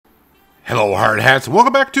Hello, hard hats.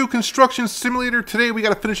 Welcome back to Construction Simulator. Today we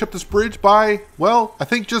got to finish up this bridge by, well, I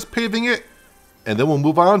think just paving it, and then we'll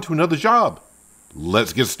move on to another job.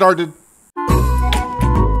 Let's get started.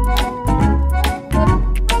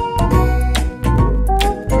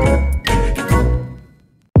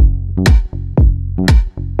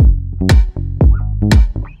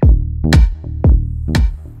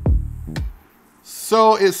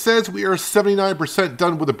 So it says we are 79%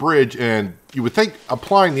 done with the bridge, and you would think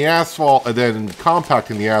applying the asphalt and then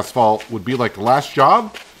compacting the asphalt would be like the last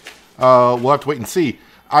job. We'll have to wait and see.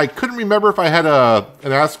 I couldn't remember if I had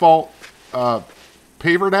an asphalt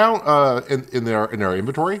paver now in our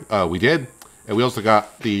inventory. We did, and we also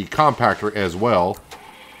got the compactor as well.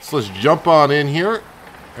 So let's jump on in here,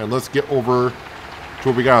 and let's get over to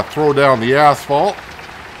where we gotta throw down the asphalt.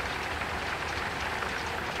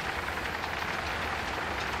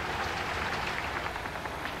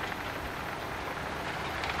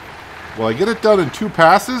 Will I get it done in 2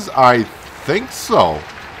 passes? I think so.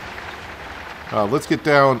 Let's get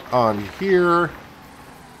down on here.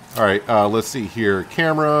 All right, let's see here.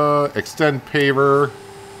 Camera, extend paver.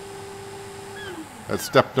 That's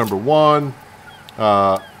step number 1.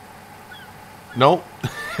 Nope.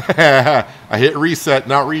 I hit reset,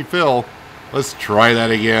 not refill. Let's try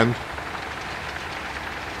that again.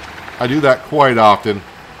 I do that quite often,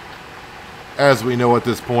 as we know at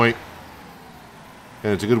this point.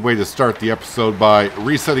 And it's a good way to start the episode by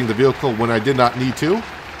resetting the vehicle when I did not need to.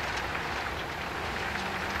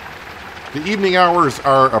 The evening hours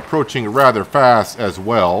are approaching rather fast as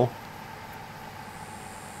well.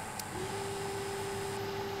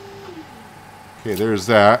 Okay, there's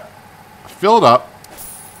that. Filled up.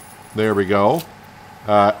 There we go.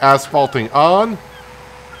 Asphalting on.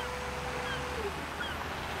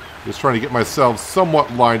 Just trying to get myself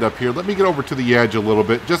somewhat lined up here. Let me get over to the edge a little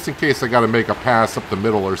bit, just in case I got to make a pass up the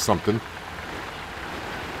middle or something.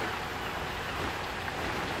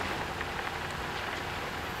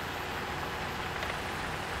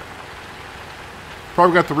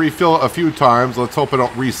 Probably got to refill it a few times. Let's hope I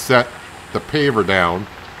don't reset the paver down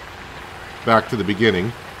back to the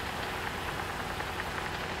beginning.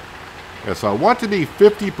 Yeah, so I want to be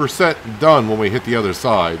 50% done when we hit the other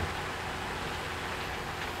side.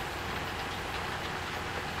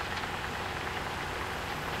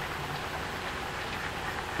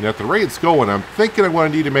 And at the rate it's going, I'm thinking I'm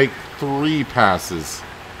going to need to make 3 passes.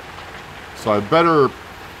 So I better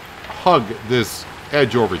hug this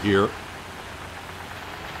edge over here.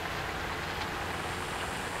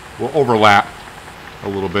 We'll overlap a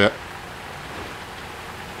little bit.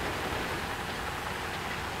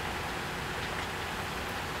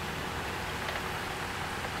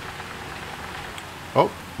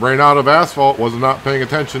 Oh, ran out of asphalt. Was not paying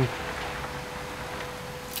attention.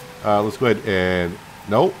 Let's go ahead and...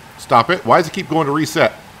 Nope. Stop it. Why does it keep going to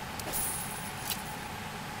reset?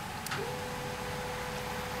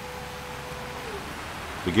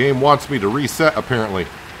 The game wants me to reset, apparently.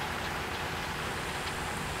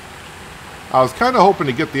 I was kind of hoping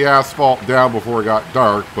to get the asphalt down before it got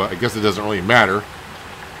dark, but I guess it doesn't really matter.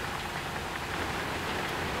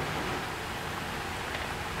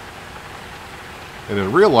 And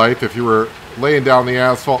in real life, if you were laying down the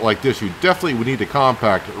asphalt like this, you definitely would need to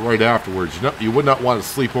compact it right afterwards. You would not want to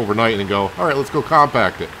sleep overnight and go, all right, let's go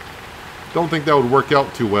compact it. Don't think that would work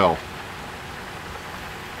out too well.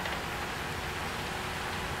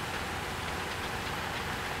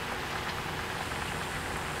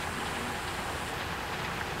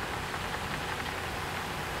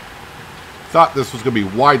 Thought this was going to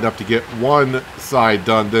be wide enough to get one side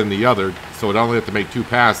done, then the other, so I'd only have to make 2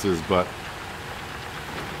 passes, but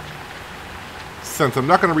since I'm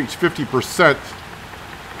not going to reach 50%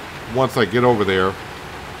 once I get over there,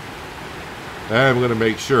 I'm going to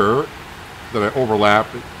make sure that I overlap,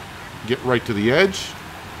 get right to the edge.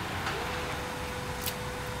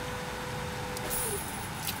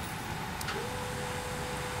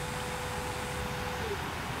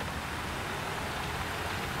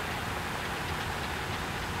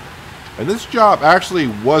 And this job actually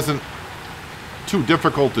wasn't too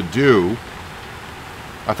difficult to do.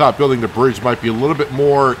 I thought building the bridge might be a little bit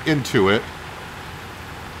more into it.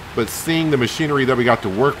 But seeing the machinery that we got to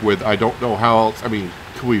work with, I don't know how else. I mean,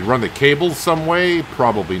 could we run the cables some way?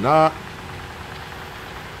 Probably not.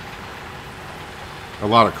 A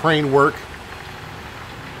lot of crane work.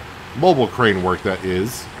 Mobile crane work, that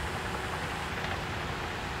is.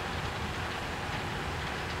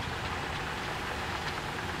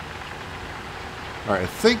 Alright, I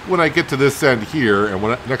think when I get to this end here, and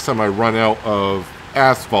next time I run out of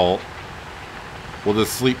asphalt, we'll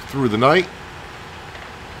just sleep through the night.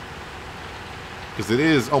 because it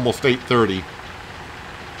is almost 8:30.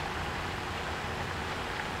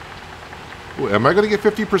 Ooh, am I going to get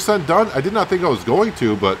 50% done? I did not think I was going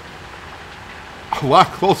to, but a lot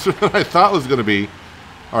closer than I thought it was going to be.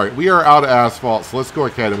 All right, we are out of asphalt, so let's go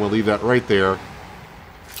ahead and we'll leave that right there.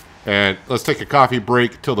 And let's take a coffee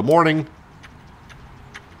break till the morning.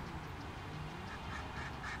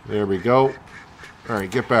 There we go. All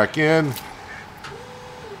right, get back in.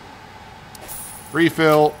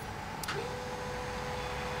 Refill.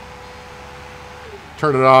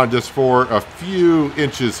 Turn it on just for a few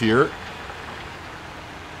inches here.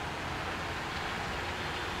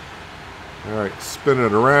 All right, spin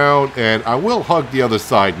it around, and I will hug the other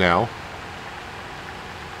side now.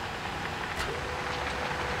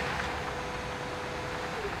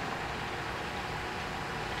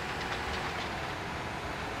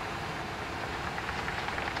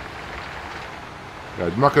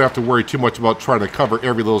 I'm not going to have to worry too much about trying to cover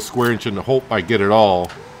every little square inch and hope I get it all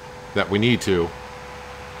that we need to.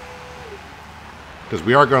 Because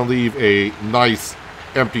we are going to leave a nice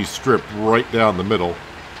empty strip right down the middle.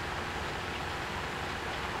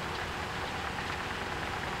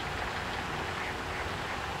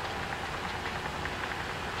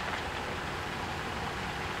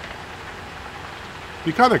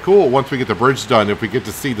 Be kind of cool once we get the bridge done if we get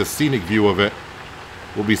to see the scenic view of it.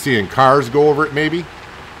 We'll be seeing cars go over it maybe.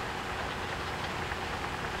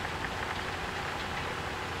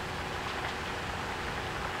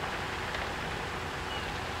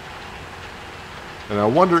 And I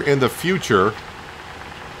wonder in the future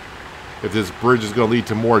if this bridge is going to lead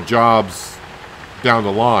to more jobs down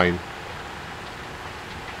the line.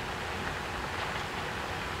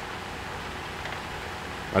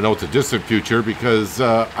 I know it's a distant future because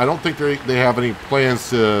I don't think they have any plans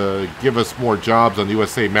to give us more jobs on the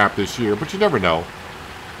USA map this year, but you never know. All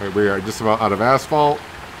right, we are just about out of asphalt.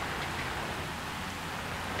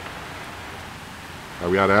 Are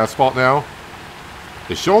we out of asphalt now?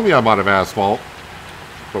 It's showing me I'm out of asphalt,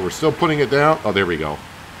 but we're still putting it down. Oh, there we go.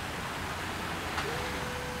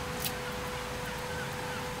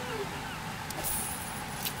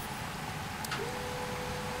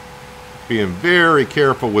 Being very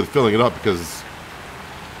careful with filling it up because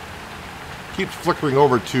it keeps flickering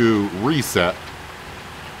over to reset.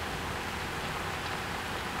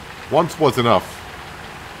 Once was enough.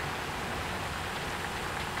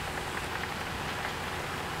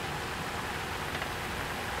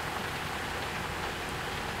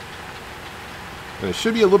 And it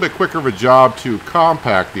should be a little bit quicker of a job to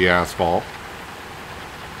compact the asphalt.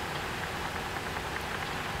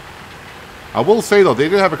 I will say, though, they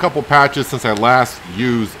did have a couple patches since I last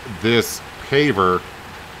used this paver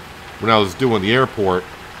when I was doing the airport.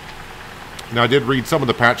 Now, I did read some of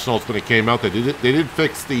the patch notes when it came out. They did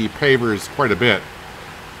fix the pavers quite a bit.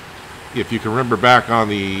 If you can remember back on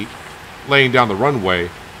the laying down the runway,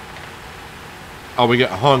 we get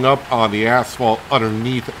hung up on the asphalt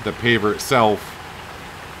underneath the paver itself.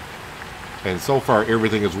 And so far,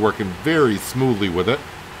 everything is working very smoothly with it.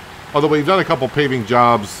 Although we've done a couple paving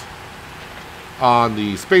jobs on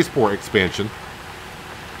the spaceport expansion.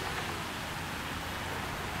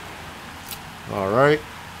 All right,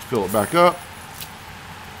 fill it back up.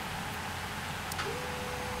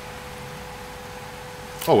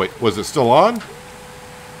 Oh wait, was it still on?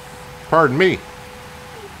 Pardon me.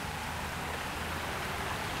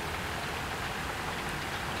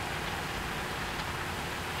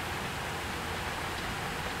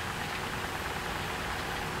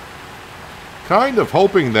 Kind of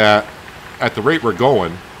hoping that at the rate we're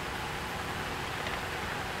going,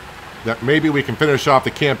 that maybe we can finish off the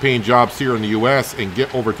campaign jobs here in the US and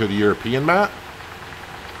get over to the European map.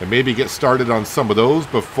 And maybe get started on some of those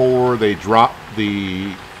before they drop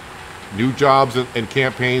the new jobs and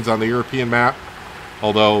campaigns on the European map.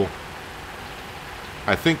 Although,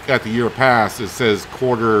 I think at the year pass it says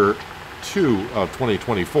Q2 of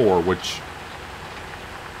 2024, which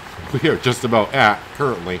we are just about at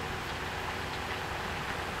currently.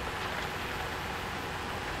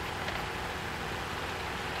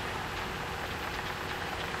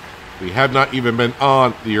 We have not even been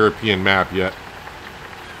on the European map yet.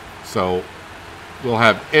 So, we'll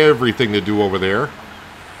have everything to do over there.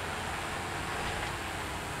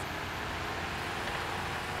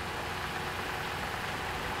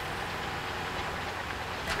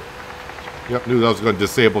 Yep, knew that was going to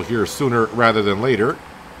disable here sooner rather than later.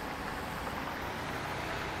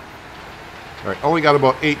 Alright, only got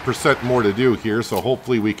about 8% more to do here, so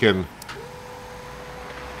hopefully we can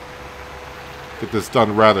get this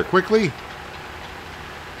done rather quickly.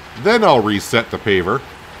 Then I'll reset the paver.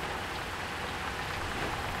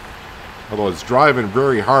 Although it's driving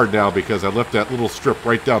very hard now because I left that little strip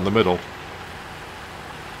right down the middle.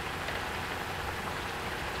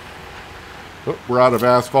 Oh, we're out of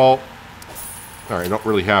asphalt. Alright, I don't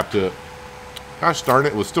really have to... Gosh darn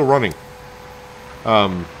it, it was still running.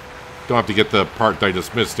 Don't have to get the part that I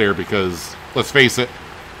just missed there because, let's face it,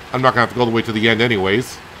 I'm not going to have to go all the way to the end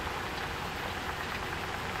anyways.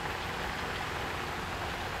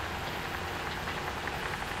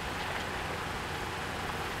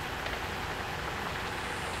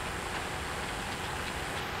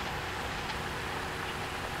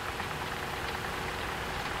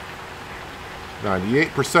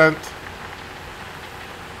 %.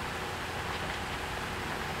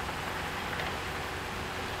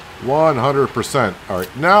 100%.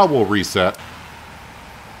 Alright, now we'll reset.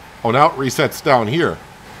 Oh, now it resets down here.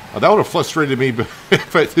 That would have frustrated me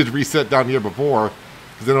if I did reset down here before,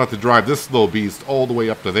 because then I don't have to drive this slow beast all the way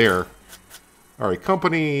up to there. Alright,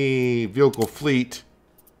 company, vehicle fleet,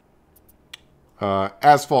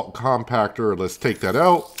 asphalt compactor, let's take that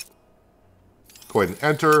out. Go ahead and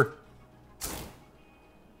enter.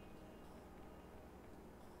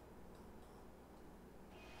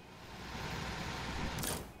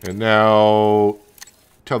 And now,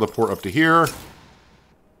 teleport up to here.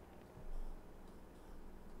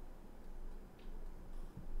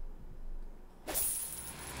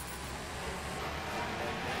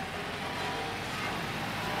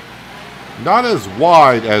 Not as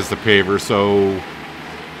wide as the paver, so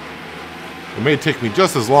it may take me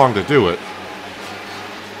just as long to do it.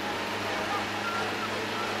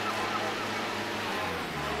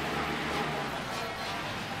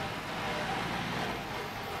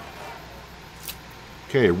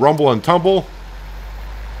 Okay, rumble and tumble.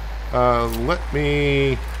 Let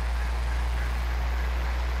me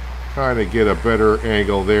kind of get a better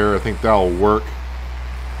angle there. I think that'll work.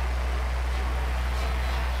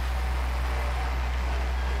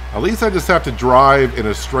 At least I just have to drive in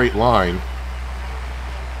a straight line.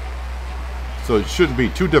 So it shouldn't be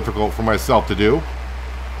too difficult for myself to do.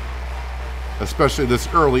 Especially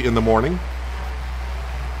this early in the morning.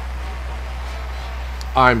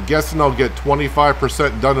 I'm guessing I'll get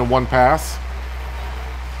 25% done in one pass.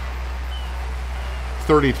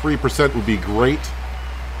 33% would be great.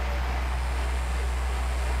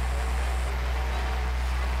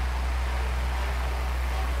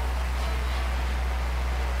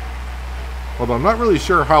 Although I'm not really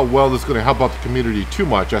sure how well this is going to help out the community too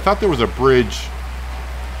much. I thought there was a bridge.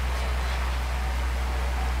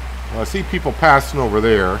 Well, I see people passing over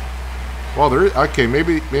there. Well, there is, okay,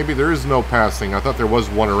 maybe there is no passing. I thought there was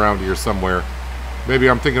one around here somewhere. Maybe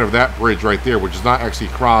I'm thinking of that bridge right there, which is not actually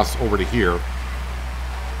crossed over to here.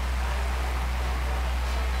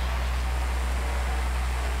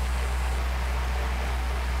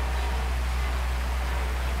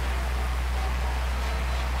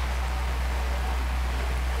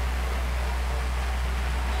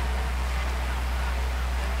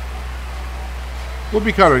 Would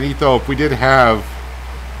be kind of neat though if we did have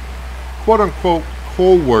quote-unquote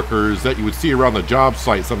co-workers that you would see around the job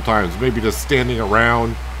site sometimes, maybe just standing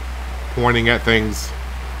around pointing at things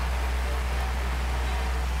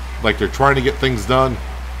like they're trying to get things done.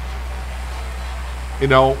 You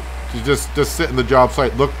know, to just sit in the job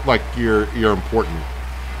site, look like you're important.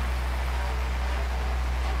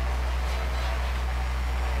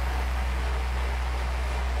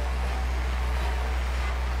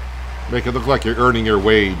 Make it look like you're earning your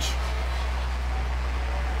wage.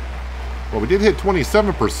 Well, we did hit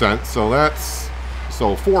 27%,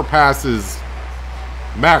 so 4 passes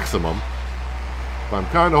maximum. But I'm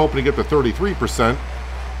kind of hoping to get to 33%.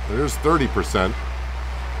 There's 30%.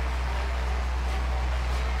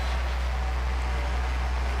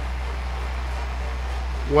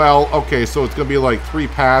 Well, okay, so it's going to be like 3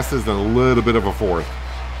 passes and a little bit of a 4th.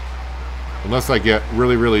 Unless I get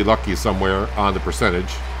really, really lucky somewhere on the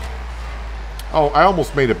percentage. Oh, I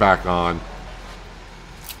almost made it back on.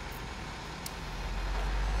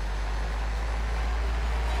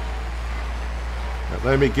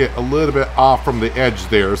 Let me get a little bit off from the edge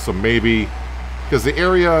there, so maybe, because the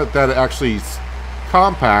area that it actually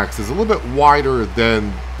compacts is a little bit wider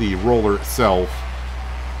than the roller itself.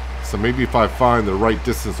 So maybe if I find the right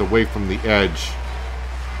distance away from the edge,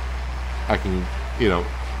 I can, you know,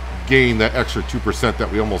 gain that extra 2%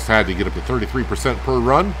 that we almost had to get up to 33% per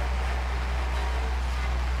run.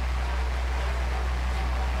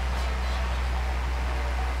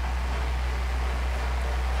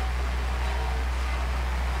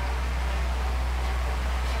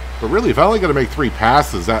 But really, if I only got to make 3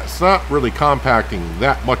 passes, that's not really compacting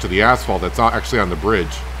that much of the asphalt that's not actually on the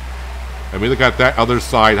bridge. And we look at that other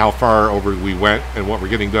side, how far over we went and what we're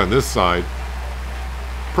getting done this side.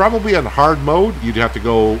 Probably on hard mode, you'd have to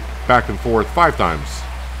go back and forth 5 times.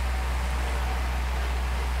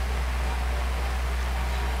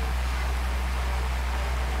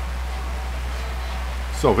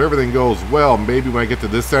 So if everything goes well, maybe when I get to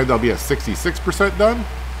this end, I'll be at 66% done.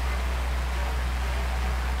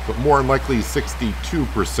 But more than likely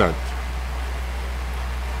 62%.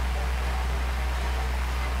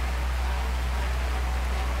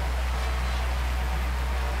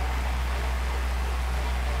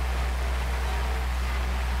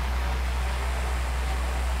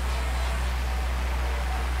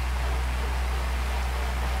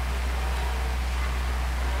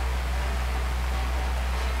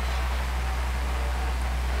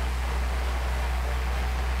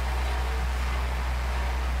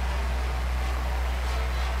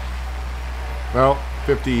 Well,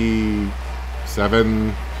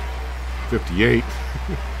 57, 58.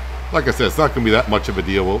 Like I said, it's not going to be that much of a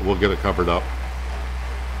deal. We'll get it covered up.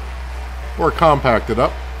 Or compacted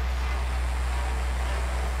up.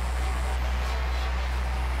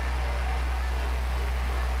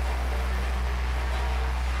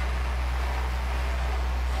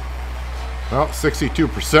 Well,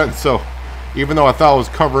 62%. So even though I thought I was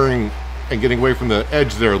covering and getting away from the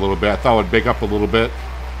edge there a little bit, I thought it would make up a little bit.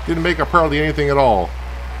 Didn't make up hardly anything at all.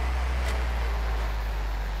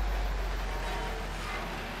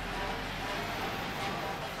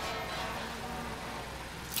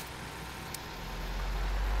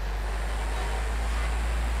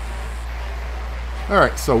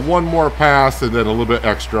 Alright, so one more pass and then a little bit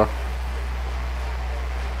extra.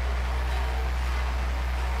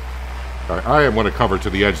 Alright, I am going to cover to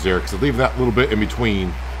the edge there because I leave that little bit in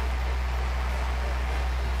between.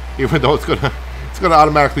 Even though it's going to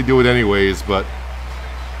automatically do it anyways, but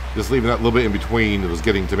just leaving that little bit in between, it was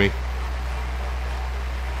getting to me.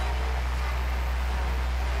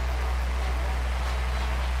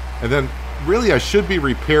 And then really I should be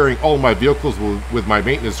repairing all my vehicles with my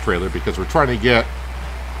maintenance trailer because we're trying to get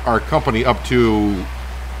our company up to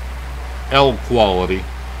L quality.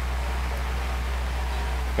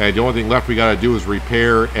 And the only thing left we got to do is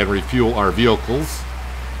repair and refuel our vehicles.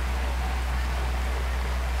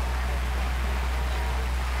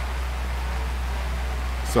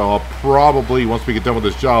 So I'll probably, once we get done with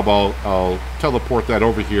this job, I'll teleport that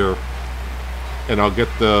over here, and I'll get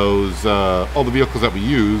those all the vehicles that we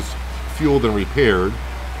use fueled and repaired.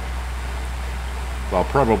 I'll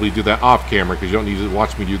probably do that off camera because you don't need to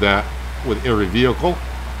watch me do that with every vehicle.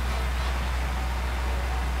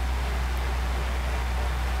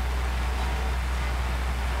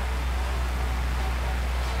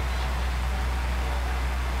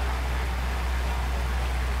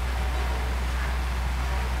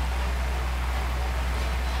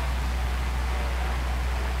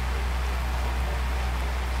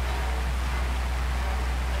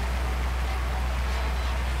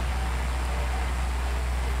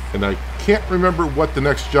 And I can't remember what the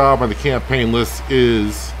next job on the campaign list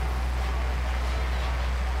is,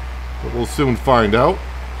 but we'll soon find out.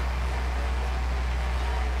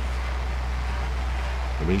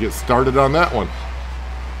 Let me get started on that one.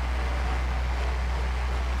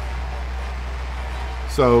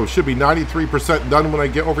 So should be 93% done when I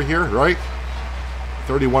get over here, right?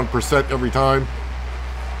 31% every time.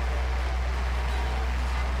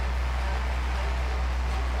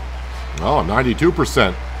 Oh,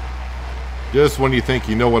 92%. Just when you think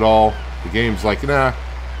you know it all, the game's like, nah,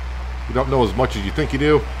 you don't know as much as you think you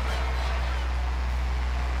do.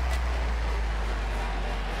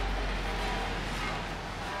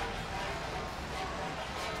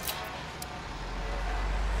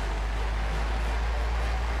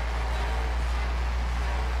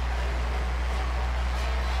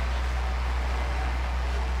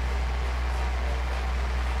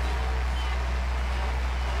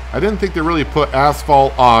 I didn't think they really put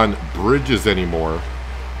asphalt on bridges anymore,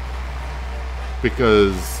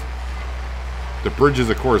 because the bridges,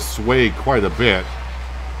 of course, sway quite a bit,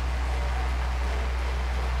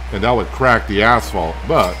 and that would crack the asphalt.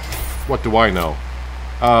 But what do I know?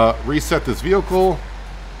 Reset this vehicle,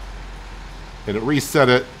 and it reset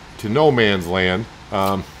it to no man's land.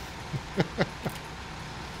 Can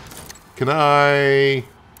I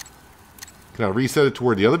reset it to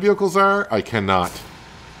where the other vehicles are? I cannot.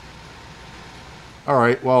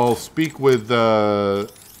 Alright, well, I'll speak with the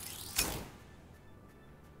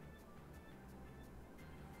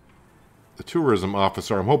tourism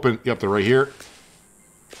officer. I'm hoping, yep, they're right here.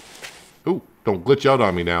 Ooh, don't glitch out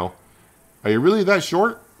on me now. Are you really that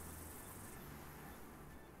short?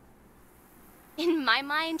 In my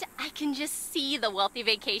mind, I can just see the wealthy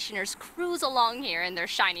vacationers cruise along here in their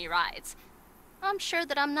shiny rides. I'm sure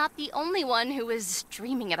that I'm not the only one who is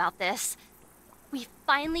dreaming about this. We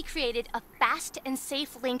finally created a fast and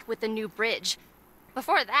safe link with the new bridge.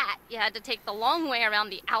 Before that, you had to take the long way around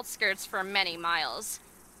the outskirts for many miles.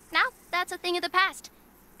 Now, that's a thing of the past.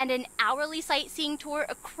 And an hourly sightseeing tour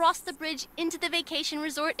across the bridge into the vacation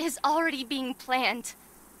resort is already being planned.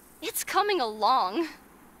 It's coming along.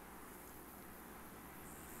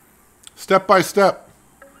 Step by step.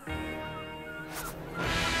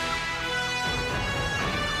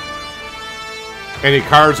 Any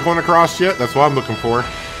cars going across yet? That's what I'm looking for.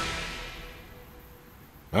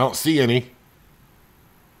 I don't see any.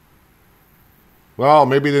 Well,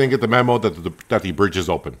 maybe they didn't get the memo that the bridge is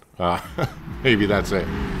open. Maybe that's it.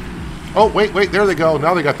 Oh, wait, there they go.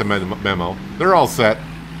 Now they got the memo. They're all set.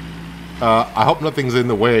 I hope nothing's in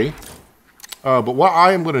the way. But what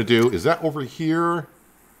I am going to do, is that over here?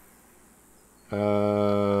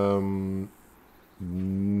 No.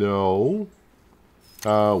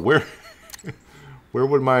 Where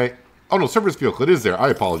would my... Oh, no, service vehicle. It is there.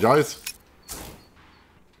 I apologize.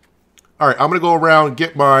 All right, I'm going to go around,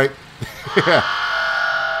 get my...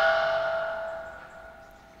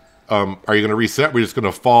 Are you going to reset? We're just going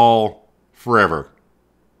to fall forever.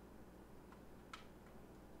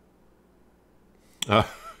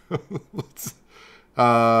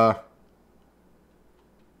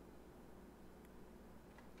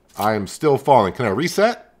 I am still falling. Can I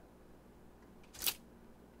reset?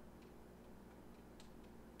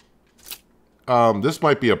 This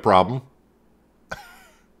might be a problem.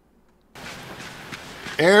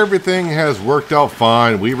 Everything has worked out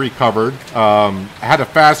fine. We recovered. I had to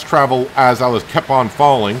fast travel as I was kept on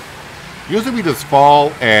falling. Usually we just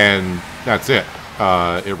fall and that's it.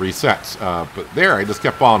 It resets. But there, I just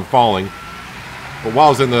kept on falling. But while I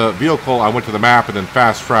was in the vehicle, I went to the map and then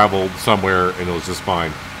fast traveled somewhere and it was just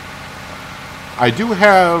fine. I do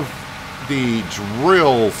have the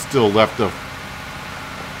drill still left to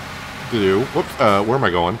do. Whoops, where am I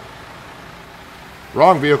going?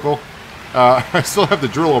 Wrong vehicle. I still have the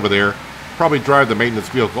drill over there. Probably drive the maintenance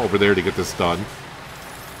vehicle over there to get this done.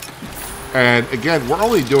 And again, we're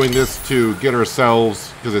only doing this to get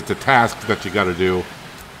ourselves, because it's a task that you got to do,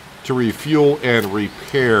 to refuel and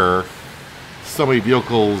repair so many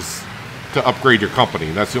vehicles to upgrade your company.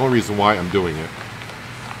 And that's the only reason why I'm doing it.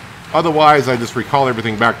 Otherwise, I just recall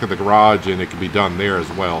everything back to the garage and it can be done there as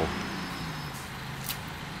well.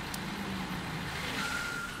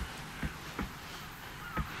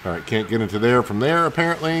 Alright, can't get into there from there,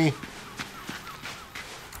 apparently.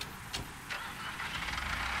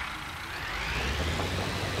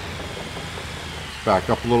 Back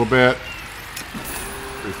up a little bit.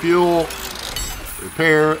 Refuel.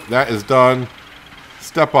 Repair. That is done.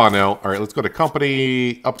 Step on out. Alright, let's go to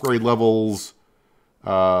company. Upgrade levels.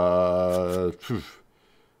 So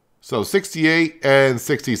 68 and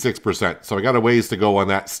 66%. So I got a ways to go on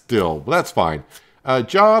that still. But that's fine.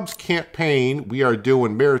 Jobs campaign, we are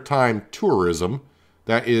doing maritime tourism.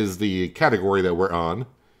 That is the category that we're on.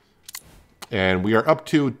 And we are up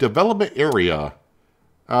to development area.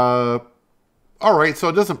 Alright, so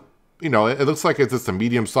it doesn't, you know, it looks like it's just a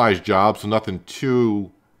medium-sized job, so nothing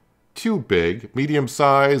too big. Medium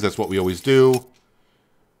size, that's what we always do.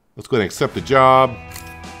 Let's go ahead and accept the job.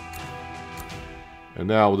 And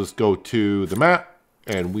now we'll just go to the map.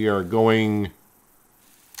 And we are going...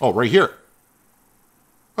 Oh, right here.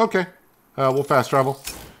 Okay. We'll fast travel.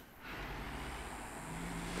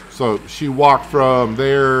 So she walked from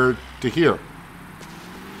there to here.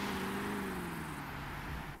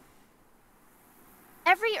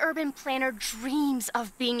 Every urban planner dreams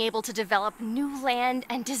of being able to develop new land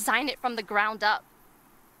and design it from the ground up.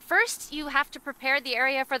 First, you have to prepare the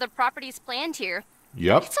area for the properties planned here.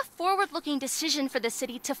 Yep. It's a forward-looking decision for the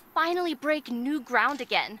city to finally break new ground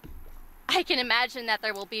again. I can imagine that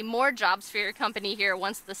there will be more jobs for your company here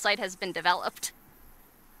once the site has been developed.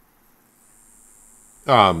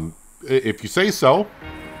 If you say so.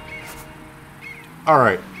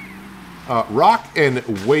 Alright. Rock and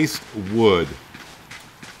waste wood.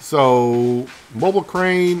 So, mobile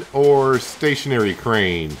crane or stationary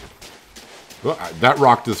crane? Well, that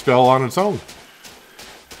rock just fell on its own.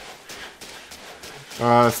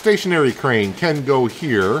 Stationary crane can go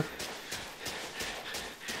here.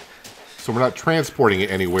 So we're not transporting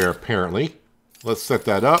it anywhere, apparently. Let's set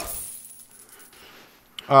that up.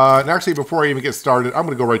 And actually, before I even get started, I'm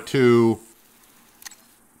going to go right to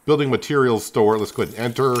building materials store. Let's go ahead and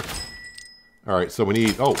enter. All right, so we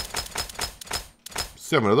need,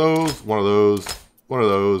 7 of those, 1 of those, 1 of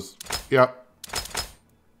those. Yep.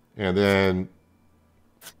 And then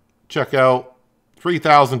check out.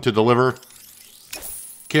 $3,000 to deliver.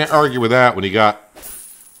 Can't argue with that when you got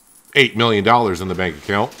 $8 million in the bank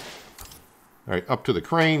account. All right, up to the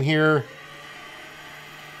crane here.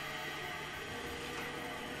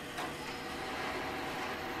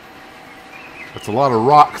 That's a lot of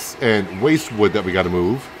rocks and waste wood that we got to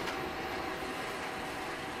move.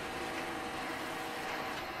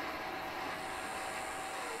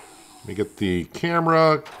 Let me get the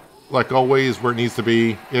camera, like always, where it needs to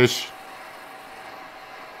be-ish.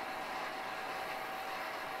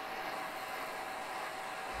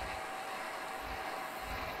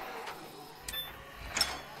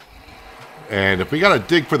 And if we got to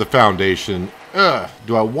dig for the foundation,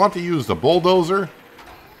 do I want to use the bulldozer?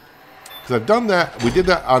 Because I've done that. We did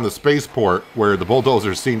that on the spaceport, where the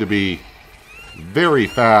bulldozers seem to be very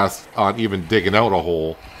fast on even digging out a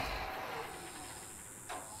hole.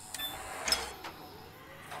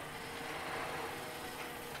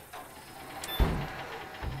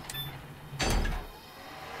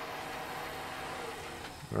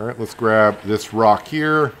 All right, let's grab this rock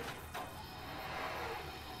here.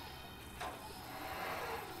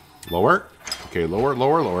 Lower. Okay, lower,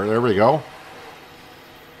 lower, lower. There we go.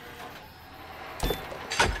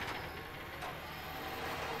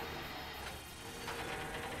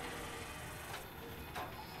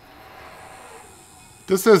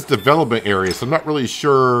 This says development area, so I'm not really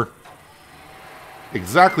sure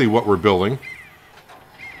exactly what we're building.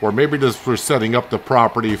 Or maybe just we're setting up the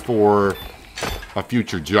property for a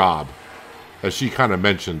future job, as she kind of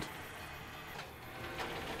mentioned.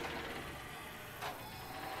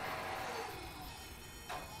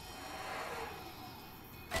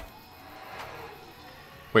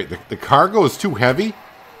 Wait, the cargo is too heavy?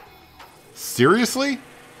 Seriously?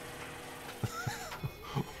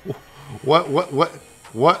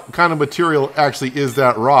 What kind of material actually is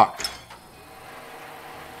that rock?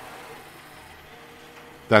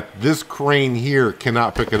 That this crane here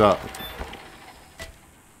cannot pick it up.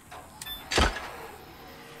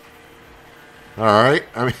 Alright,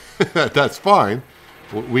 I mean, that's fine.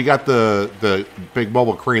 We got the big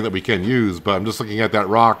mobile crane that we can use, but I'm just looking at that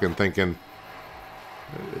rock and thinking,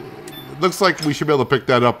 it looks like we should be able to pick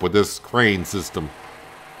that up with this crane system.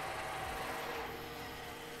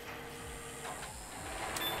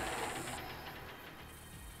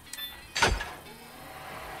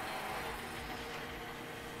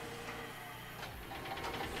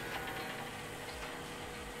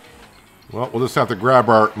 Well, we'll just have to grab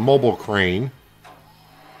our mobile crane.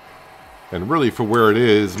 And really, for where it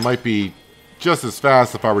is, might be just as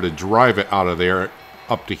fast if I were to drive it out of there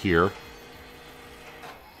up to here.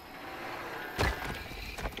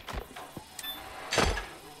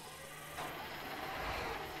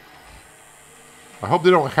 I hope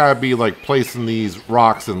they don't have me like placing these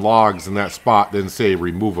rocks and logs in that spot, then say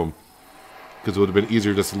remove them. Because it would have been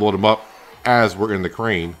easier just to load them up as we're in the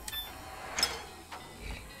crane.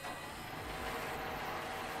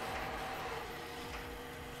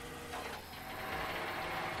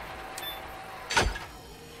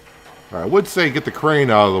 I would say get the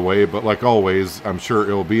crane out of the way, but like always, I'm sure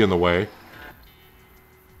it will be in the way.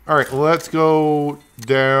 Alright, let's go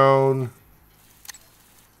down.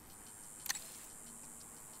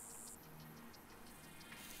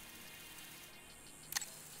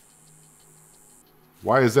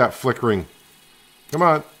 Why is that flickering? Come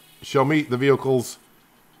on, show me the vehicles.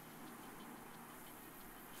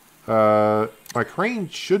 My crane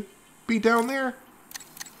should be down there.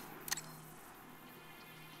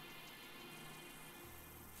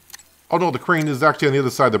 Oh no, the crane is actually on the other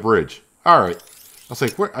side of the bridge. Alright. I was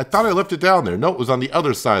like, where? I thought I left it down there. No, it was on the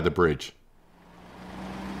other side of the bridge.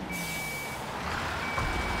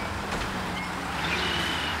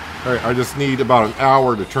 Alright, I just need about an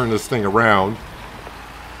hour to turn this thing around.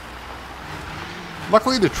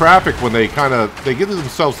 Luckily the traffic, when they they give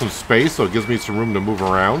themselves some space, so it gives me some room to move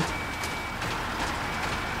around.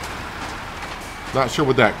 Not sure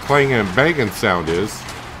what that clanging and banging sound is.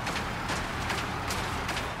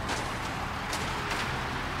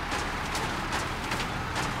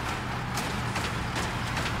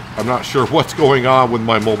 I'm not sure what's going on with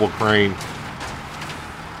my mobile crane.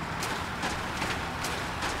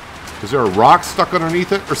 Is there a rock stuck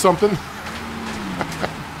underneath it or something?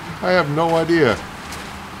 I have no idea.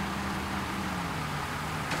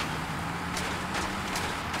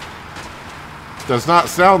 Does not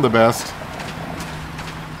sound the best.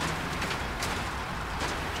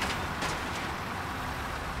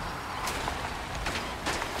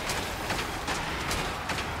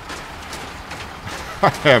 I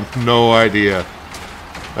have no idea.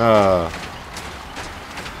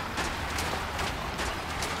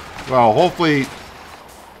 Well, hopefully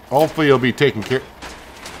it'll be taken care.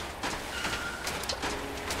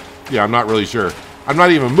 Yeah, I'm not really sure. I'm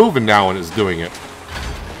not even moving now when it's doing it.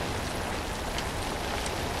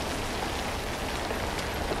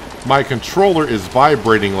 My controller is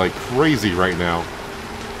vibrating like crazy right now.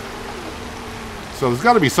 So there's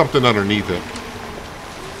got to be something underneath it.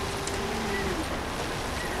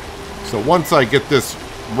 So once I get this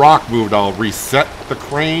rock moved, I'll reset the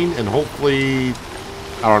crane and hopefully,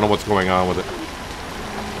 I don't know what's going on with it.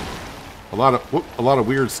 A lot of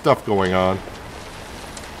weird stuff going on.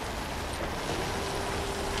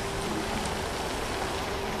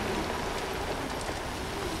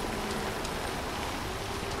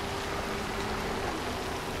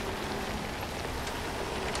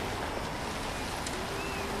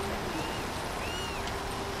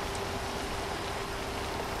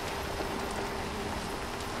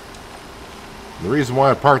 The reason why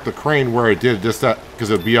I parked the crane where I did, just that, because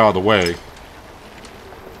it would be out of the way.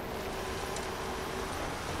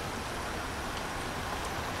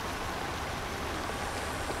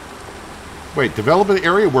 Wait, development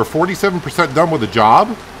area, we're 47% done with the job?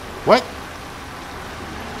 What?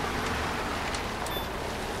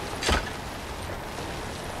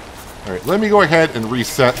 Alright, let me go ahead and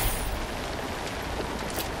reset.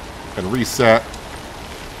 And reset.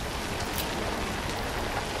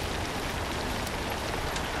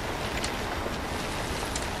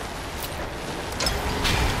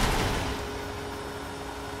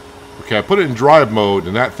 Okay, I put it in drive mode,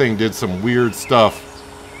 and that thing did some weird stuff.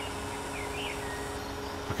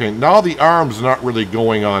 Okay, now the arm's not really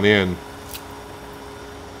going on in.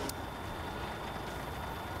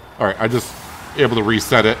 Alright, I just able to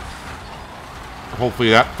reset it. Hopefully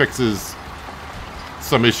that fixes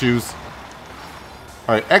some issues.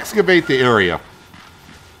 Alright, excavate the area.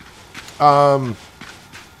 Yeah,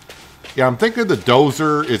 I'm thinking the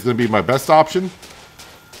dozer is going to be my best option.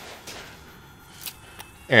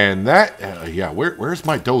 And that, yeah, where's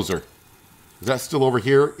my dozer? Is that still over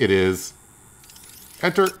here? It is.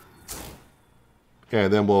 Enter. Okay,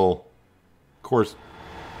 and then we'll, of course,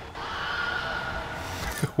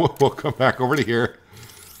 we'll come back over to here.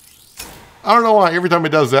 I don't know why, every time it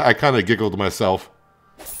does that, I kind of giggle to myself.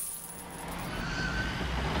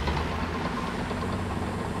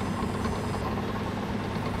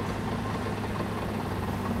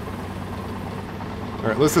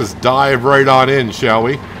 Alright, let's just dive right on in, shall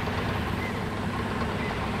we?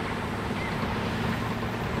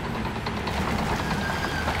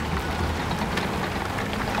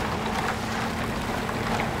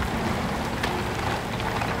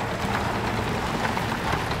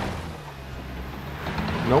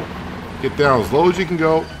 Nope. Get down as low as you can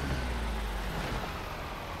go.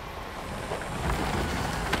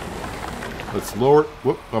 Let's lower...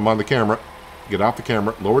 Whoop, I'm on the camera. Get off the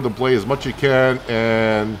camera. Lower the blade as much as you can,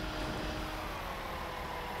 and...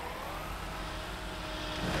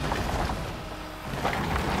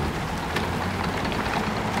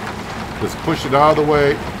 just push it out of the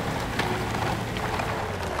way.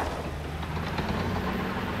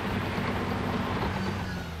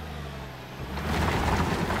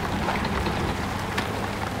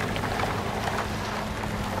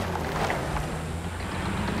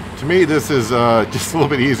 To me, this is just a little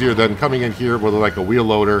bit easier than coming in here with like a wheel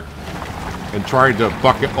loader and trying to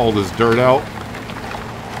bucket all this dirt out.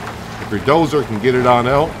 If your dozer can get it on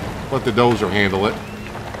out, let the dozer handle it.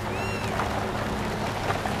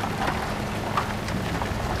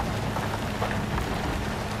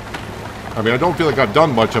 I mean, I don't feel like I've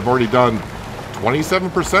done much. I've already done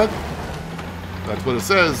 27%. That's what it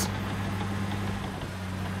says.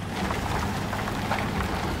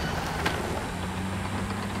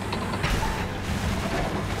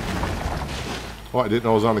 Oh, I didn't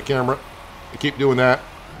know it was on the camera. I keep doing that.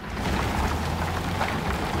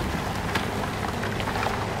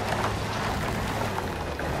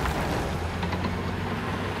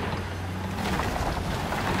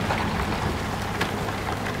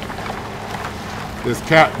 This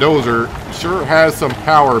cat dozer sure has some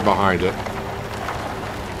power behind it.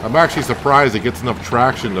 I'm actually surprised it gets enough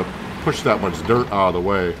traction to push that much dirt out of the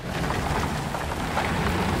way.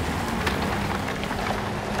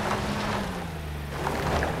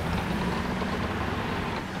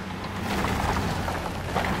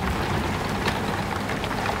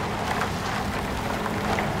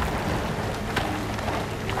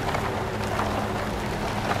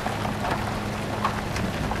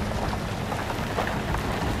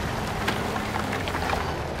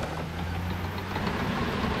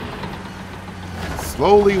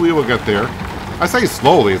 Slowly we will get there. I say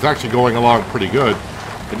slowly, it's actually going along pretty good.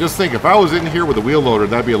 I just think if I was in here with a wheel loader,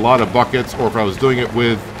 that'd be a lot of buckets, or if I was doing it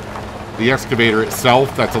with the excavator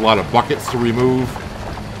itself, that's a lot of buckets to remove.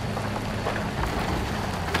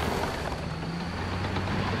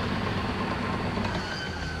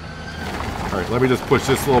 Let me just push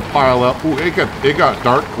this little pile up. Ooh, it got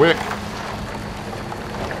dark quick.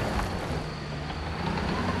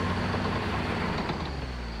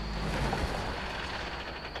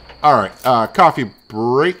 All right, coffee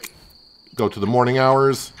break. Go to the morning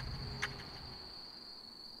hours.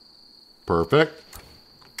 Perfect.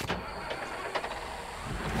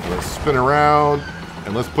 Let's spin around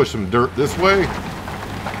and let's push some dirt this way.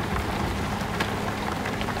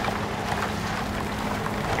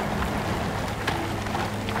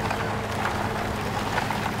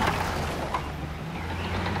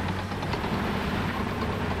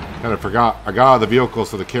 Kind of forgot I got out of the vehicle,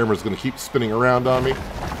 so the camera's going to keep spinning around on me.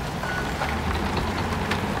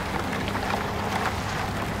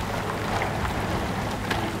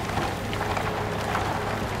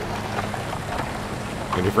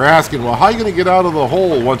 And if you're asking, well, how are you going to get out of the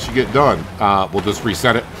hole once you get done? We'll just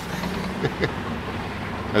reset it.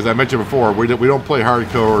 As I mentioned before, we don't play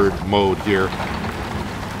hardcore mode here.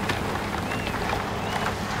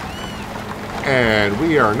 And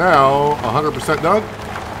we are now 100% done.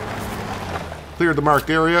 Cleared the marked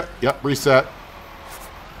area. Yep, reset.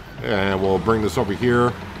 And we'll bring this over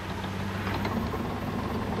here.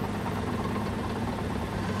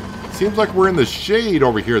 Seems like we're in the shade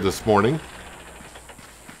over here this morning.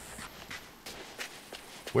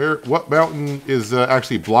 What mountain is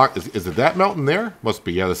actually blocked? Is it that mountain there? Must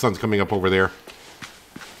be, yeah, the sun's coming up over there.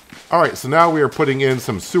 Alright, so now we are putting in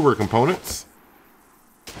some sewer components.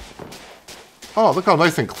 Oh, look how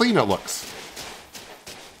nice and clean it looks.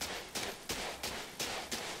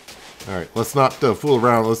 Alright, let's not fool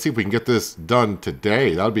around. Let's see if we can get this done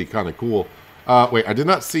today. That would be kind of cool. Wait, I did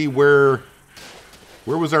not see where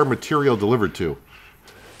was our material delivered to?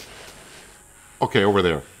 Okay, over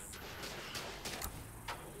there.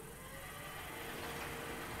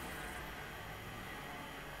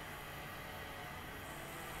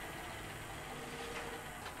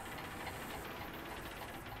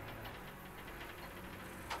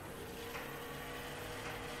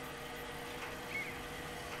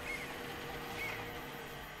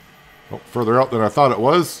 Oh, further out than I thought it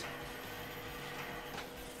was.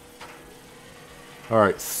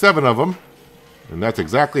 Alright, 7 of them. And that's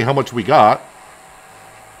exactly how much we got.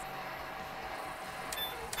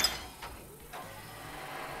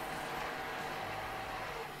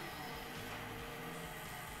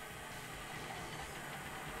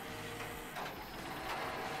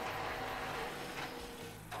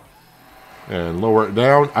 And lower it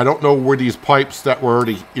down. I don't know where these pipes that were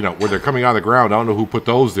already, where they're coming out of the ground. I don't know who put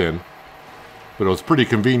those in. But it was pretty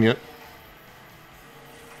convenient.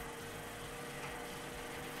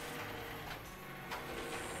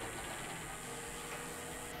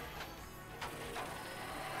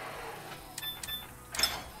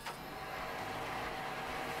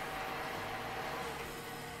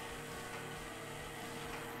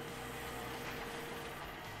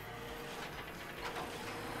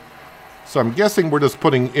 So I'm guessing we're just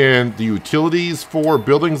putting in the utilities for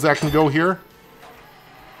buildings that can go here.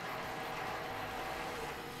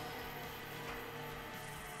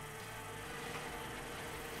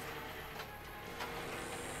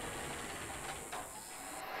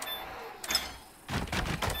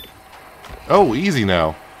 Oh, easy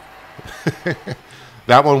now.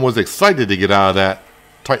 That one was excited to get out of that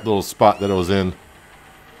tight little spot that it was in.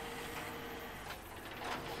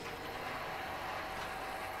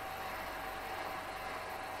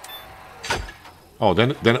 Oh,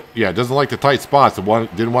 then yeah, it doesn't like the tight spots. It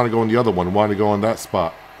didn't want to go in the other one. It wanted to go in that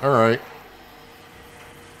spot. All right.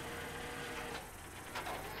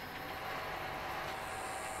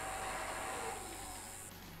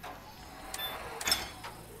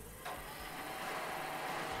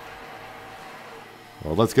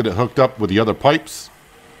 Well, let's get it hooked up with the other pipes.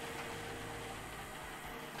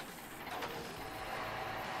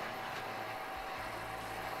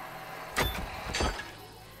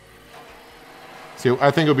 See,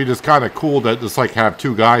 I think it would be just kind of cool to just like have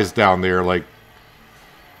 2 guys down there, like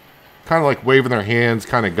kind of like waving their hands,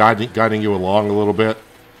 kind of guiding you along a little bit.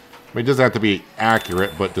 I mean, it doesn't have to be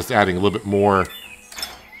accurate, but just adding a little bit more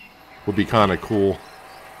would be kind of cool.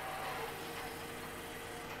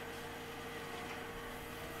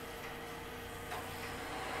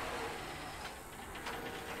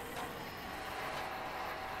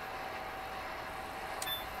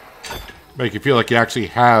 Make you feel like you actually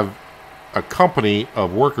have a company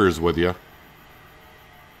of workers with you.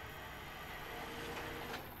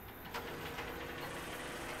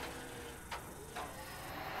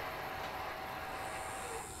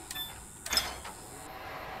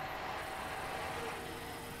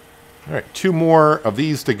 All right, 2 more of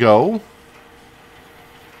these to go.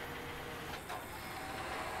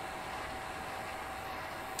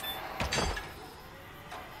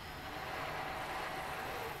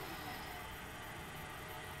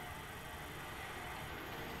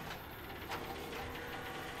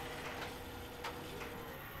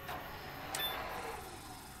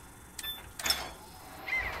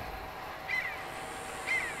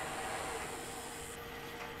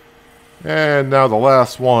 And now the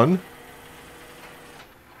last one.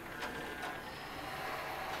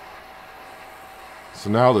 So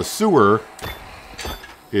now the sewer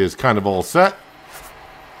is kind of all set.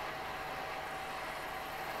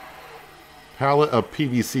 Pallet of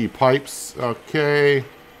PVC pipes. Okay.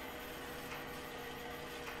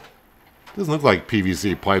 Doesn't look like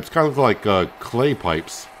PVC pipes. Kind of look like clay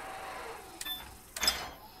pipes.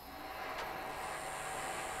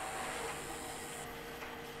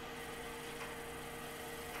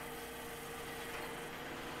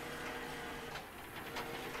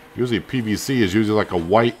 Usually PVC is usually like a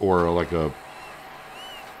white or like a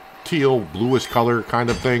teal, bluish color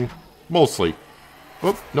kind of thing. Mostly.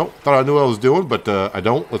 Oop, nope, thought I knew what I was doing, but I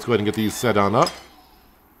don't. Let's go ahead and get these set on up.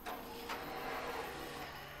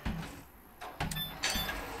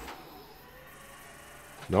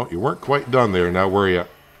 No, you weren't quite done there. Now where are you?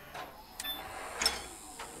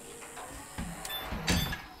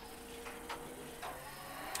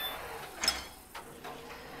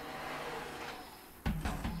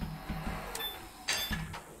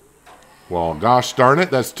 Well, gosh darn it,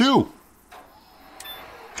 that's two.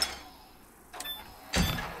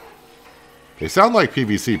 They sound like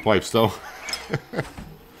PVC pipes, though.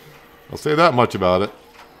 I'll say that much about it.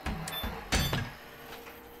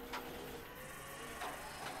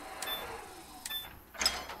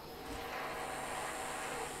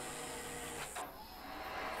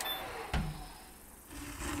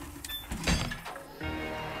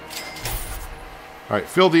 All right,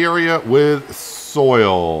 fill the area with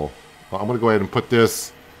soil. Well, I'm going to go ahead and put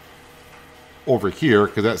this over here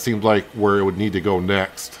because that seems like where it would need to go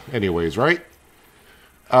next anyways, right?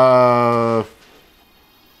 No.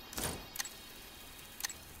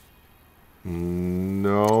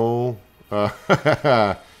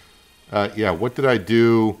 Yeah, what did I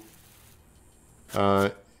do?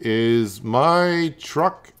 Is my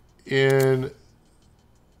truck in...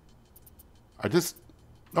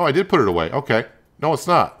 Oh, I did put it away. Okay. No, it's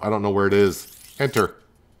not. I don't know where it is. Enter.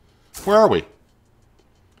 Where are we?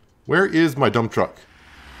 Where is my dump truck?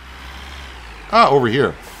 Ah, over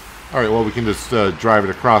here. All right, well, we can just drive it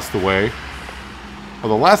across the way.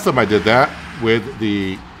 Well, the last time I did that with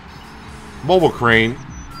the mobile crane,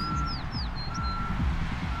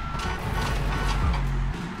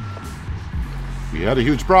 we had a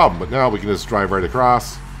huge problem, but now we can just drive right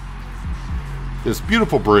across this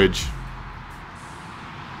beautiful bridge.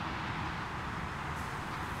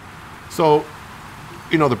 So,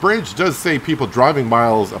 you know, the bridge does say people driving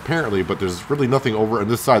miles, apparently, but there's really nothing over on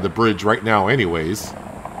this side of the bridge right now anyways.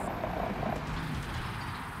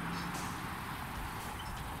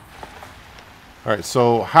 Alright,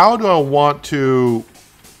 so how do I want to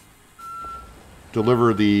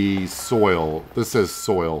deliver the soil? This says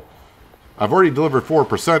soil. I've already delivered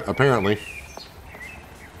 4%, apparently.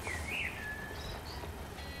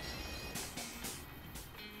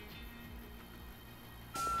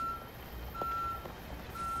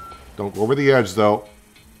 Don't go over the edge, though.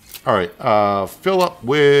 Alright, fill up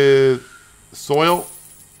with soil.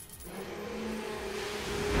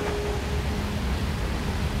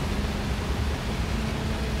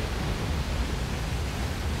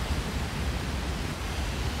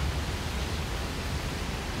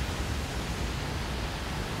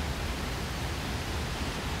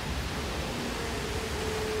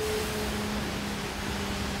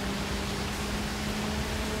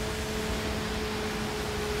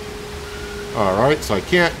 Alright, so I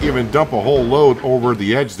can't even dump a whole load over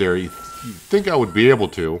the edge there. You'd think I would be able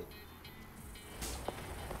to.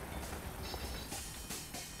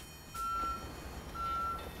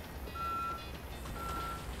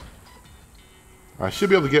 I should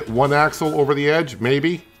be able to get one axle over the edge,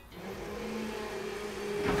 maybe.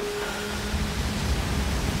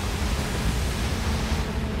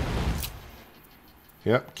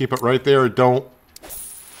 Yep, keep it right there. Don't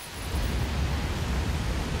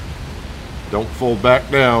fold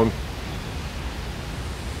back down.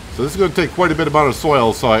 So this is going to take quite a bit amount of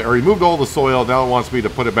soil. So I removed all the soil. Now it wants me to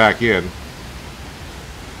put it back in.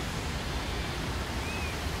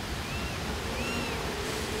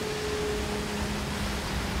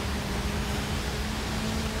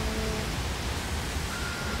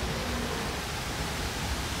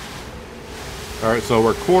 Alright, so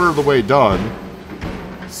we're a quarter of the way done.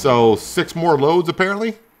 So 6 more loads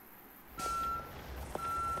apparently.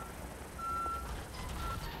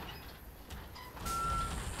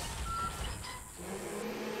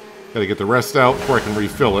 Gotta get the rest out before I can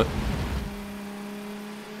refill it.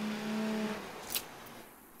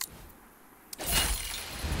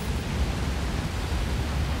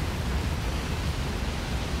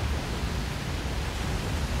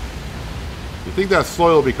 You think that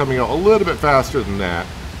soil will be coming out a little bit faster than that.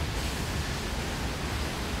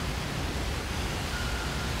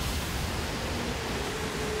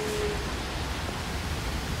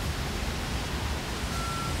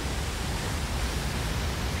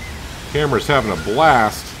 Camera's having a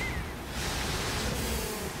blast.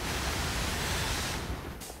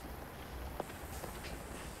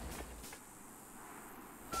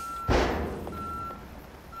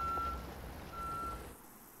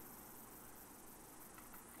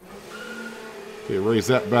 Okay, raise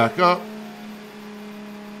that back up.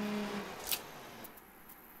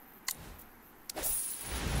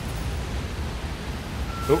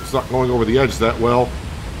 Oh, it's not going over the edge that well.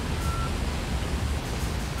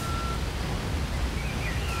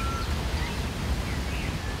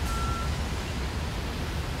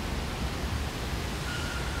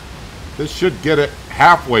 This should get it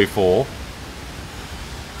halfway full.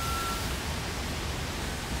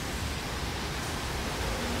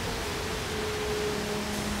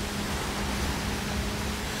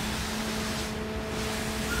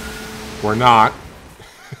 We're not.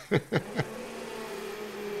 Let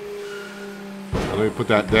me put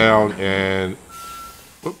that down and...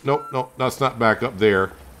 Oop, nope, nope, that's not back up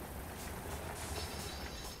there.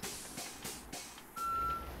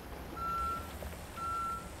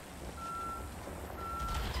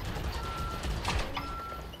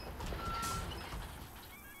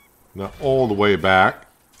 Not all the way back.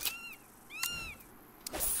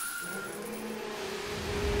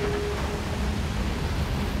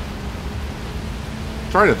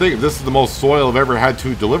 Trying to think if this is the most soil I've ever had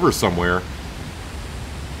to deliver somewhere.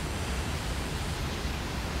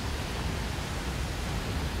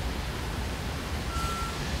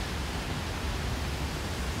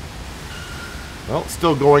 Well, it's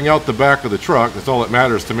still going out the back of the truck. That's all that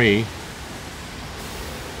matters to me.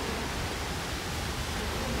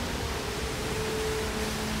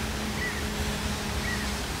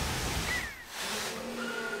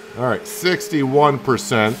 All right,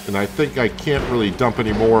 61%, and I think I can't really dump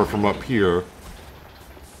any more from up here.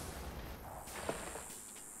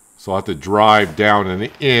 So I'll have to drive down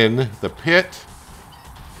and in the pit.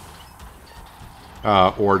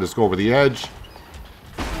 Or just go over the edge.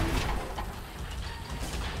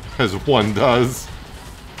 As one does.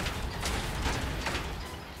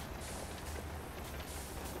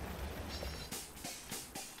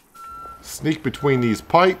 Sneak between these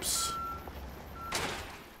pipes.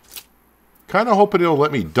 Kind of hoping it'll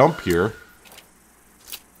let me dump here.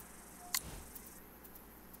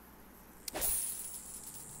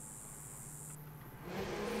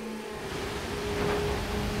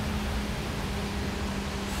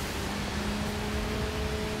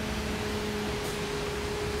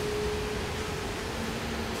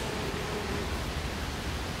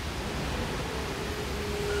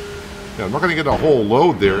 Yeah, I'm not going to get a whole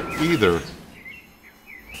load there either.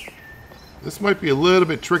 This might be a little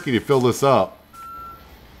bit tricky to fill this up.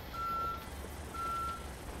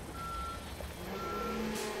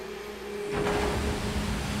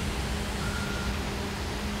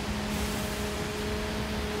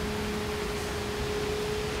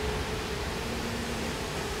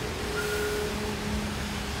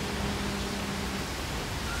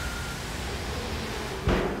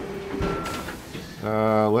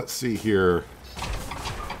 Let's see here.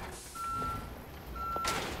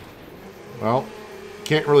 Well,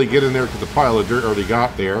 can't really get in there because the pile of dirt already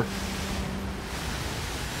got there.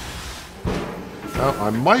 Well, I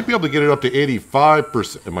might be able to get it up to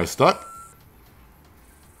 85%. Am I stuck?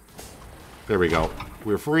 There we go.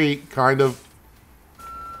 We're free, kind of.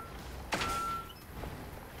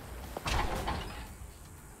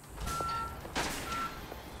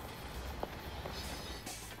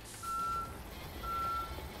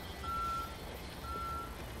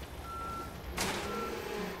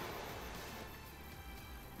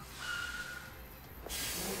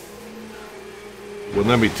 Wouldn't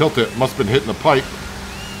let me tilt it. Must have been hitting the pipe.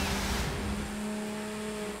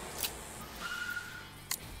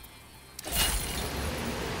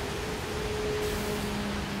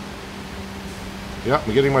 Yep,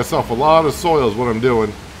 I'm getting myself a lot of soil is what I'm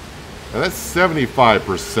doing. And that's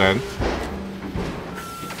 75%.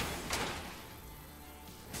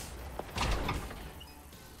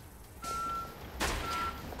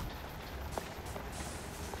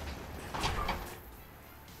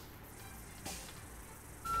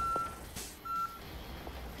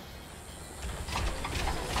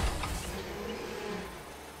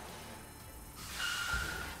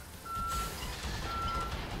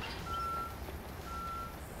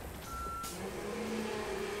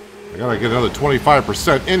 I gotta get another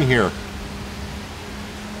 25% in here.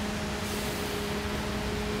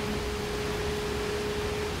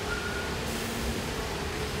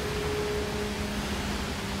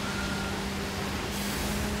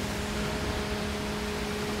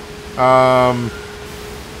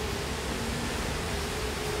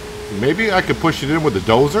 Maybe I could push it in with the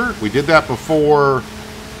dozer. We did that before.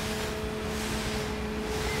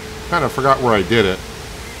 Kind of forgot where I did it.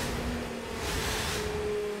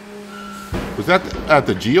 Was that at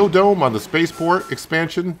the Geodome on the Spaceport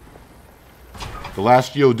expansion? The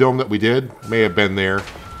last Geodome that we did may have been there.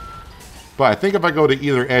 But I think if I go to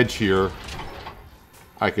either edge here,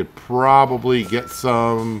 I could probably get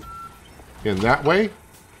some in that way.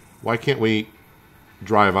 Why can't we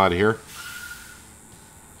drive out of here?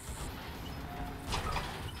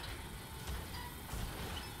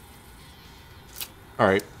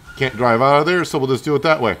 Alright, can't drive out of there, so we'll just do it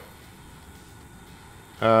that way.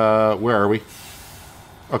 Where are we?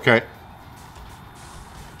 Okay.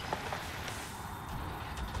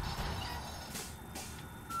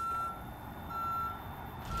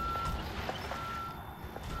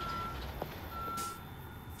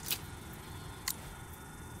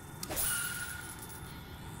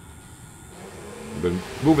 I've been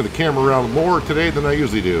moving the camera around more today than I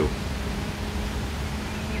usually do.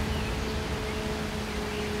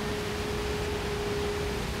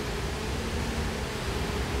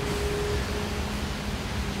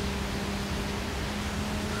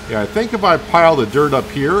 Yeah, I think if I pile the dirt up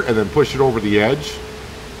here and then push it over the edge,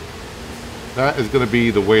 that is going to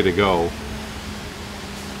be the way to go.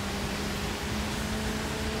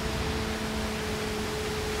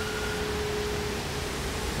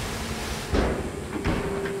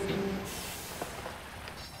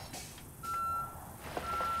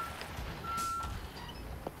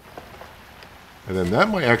 And then that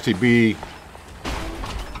might actually be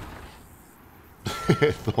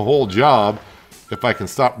the whole job. If I can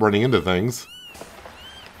stop running into things.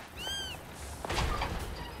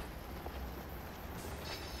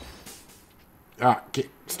 Ah,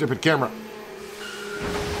 stupid camera.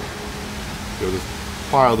 So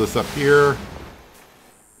just pile this up here.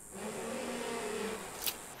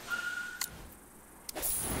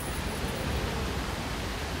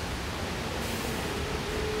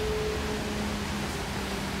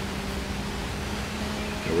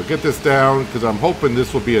 And we'll get this down because I'm hoping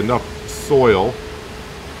this will be enough soil.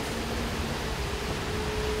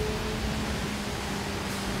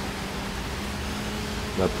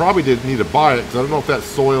 I probably didn't need to buy it because I don't know if that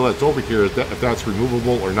soil that's over here, if that's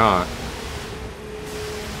removable or not.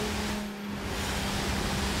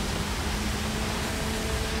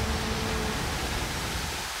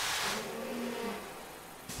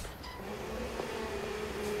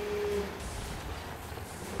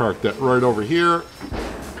 Park that right over here.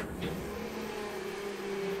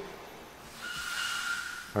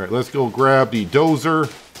 All right, let's go grab the dozer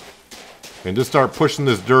and just start pushing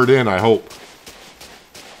this dirt in, I hope.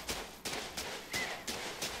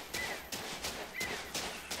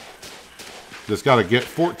 Just got to get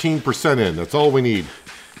 14% in. That's all we need.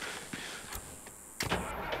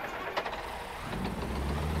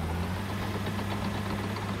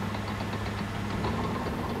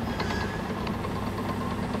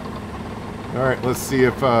 All right, let's see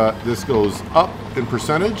if this goes up in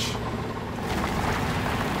percentage.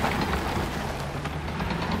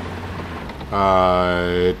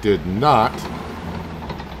 It did not.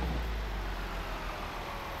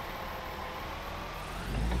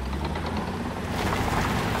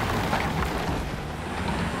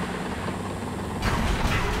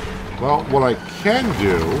 Well, what I can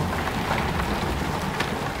do...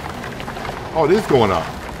 Oh, it is going up.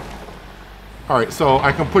 Alright, so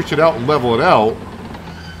I can push it out and level it out.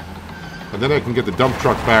 And then I can get the dump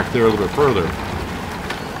truck back there a little bit further.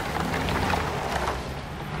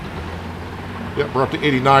 Yep, we're up to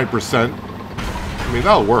 89%. I mean,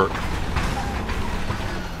 that'll work.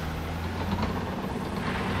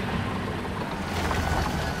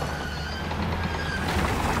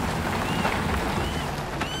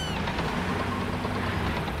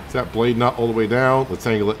 Is that blade not all the way down? Let's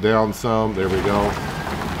angle it down some. There we go.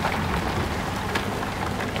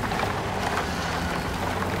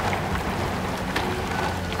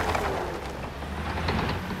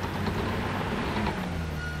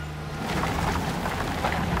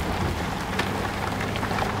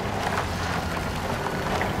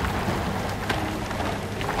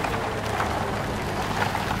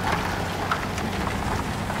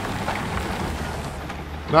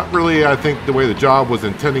 Not really, I think, the way the job was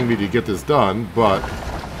intending me to get this done, but...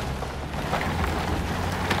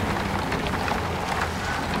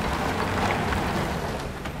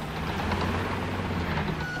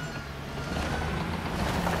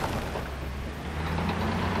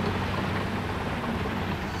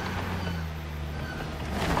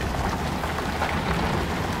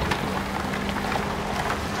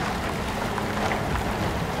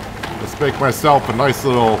 make myself a nice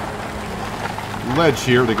little ledge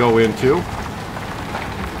here to go into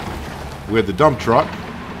with the dump truck.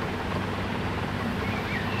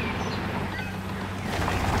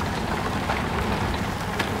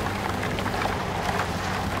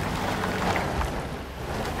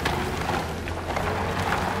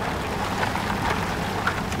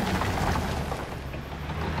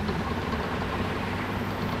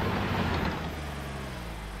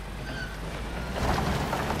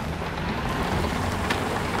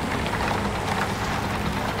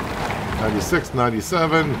 '96,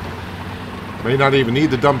 '97. May not even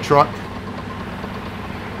need the dump truck.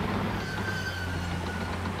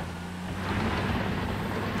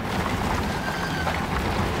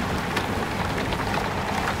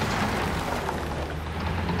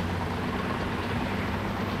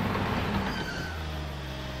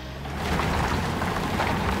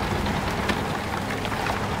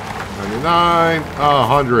 '99,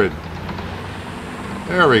 100.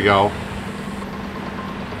 There we go.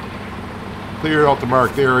 Clear out the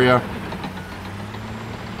marked area.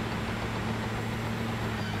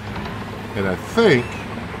 And I think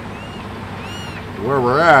where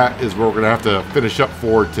we're at is where we're going to have to finish up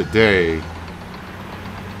for today.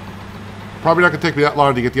 Probably not going to take me that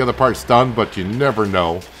long to get the other parts done, but you never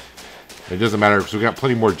know. It doesn't matter because we've got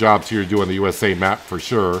plenty more jobs here to do on the USA map for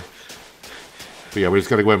sure. But yeah, we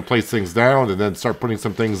just got to go ahead and place things down and then start putting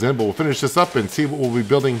some things in. But we'll finish this up and see what we'll be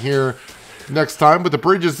building here next time. But the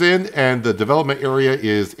bridge is in and the development area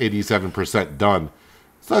is 87% done.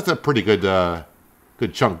 So that's a pretty good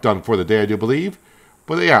good chunk done for the day, I do believe.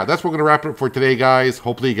 But yeah, that's what we're going to wrap it up for today, guys.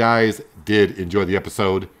 Hopefully you guys did enjoy the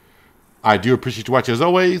episode. I do appreciate you watching as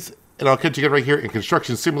always. And I'll catch you again right here in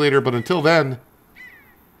Construction Simulator. But until then,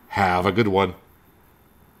 have a good one.